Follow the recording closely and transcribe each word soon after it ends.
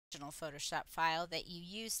Photoshop file that you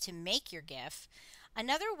use to make your GIF.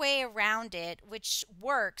 Another way around it, which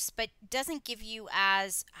works but doesn't give you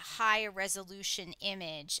as high a resolution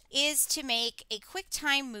image, is to make a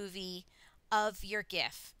QuickTime movie of your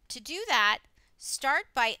GIF. To do that, start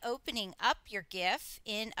by opening up your GIF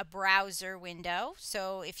in a browser window.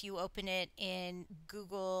 So if you open it in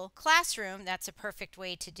Google Classroom, that's a perfect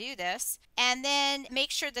way to do this. And then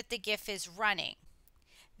make sure that the GIF is running.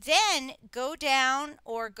 Then go down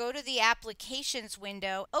or go to the applications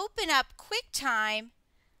window, open up QuickTime,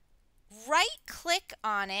 right click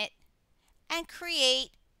on it, and create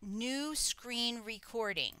new screen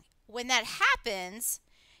recording. When that happens,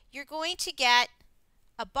 you're going to get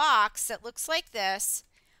a box that looks like this,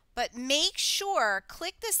 but make sure,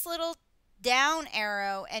 click this little down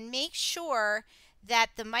arrow and make sure that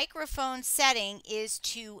the microphone setting is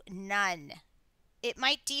to none. It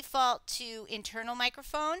might default to internal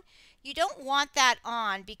microphone. You don't want that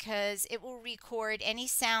on because it will record any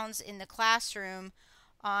sounds in the classroom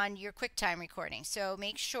on your QuickTime recording. So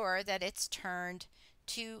make sure that it's turned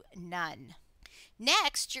to none.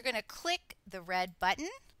 Next, you're going to click the red button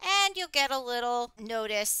and you'll get a little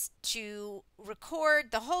notice to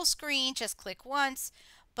record the whole screen. Just click once.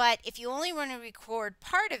 But if you only want to record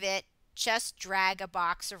part of it, just drag a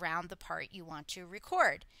box around the part you want to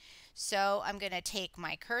record. So I'm going to take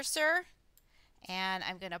my cursor and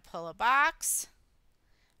I'm going to pull a box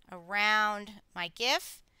around my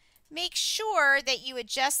GIF. Make sure that you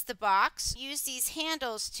adjust the box. Use these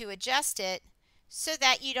handles to adjust it so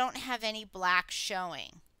that you don't have any black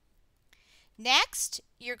showing. Next,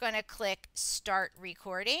 you're going to click Start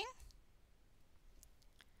Recording.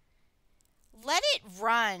 Let it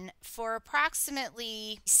run for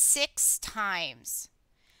approximately 6 times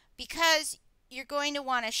because you're going to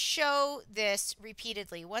want to show this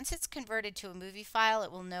repeatedly. Once it's converted to a movie file,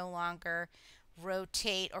 it will no longer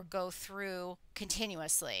rotate or go through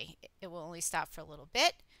continuously. It will only stop for a little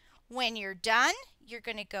bit. When you're done, you're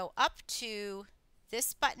going to go up to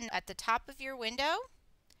this button at the top of your window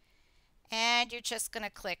and you're just going to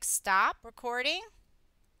click Stop Recording.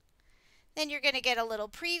 Then you're going to get a little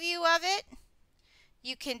preview of it.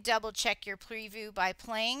 You can double check your preview by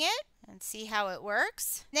playing it and see how it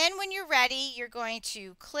works. Then when you're ready, you're going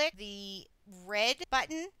to click the red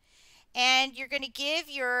button and you're going to give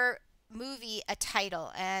your movie a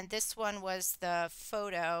title, and this one was the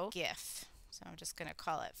photo GIF. So I'm just going to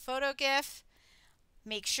call it photo GIF.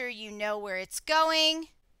 Make sure you know where it's going.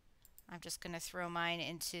 I'm just going to throw mine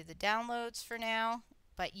into the downloads for now,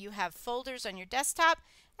 but you have folders on your desktop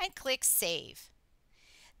and click Save.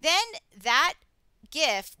 Then that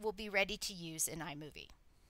GIF will be ready to use in iMovie.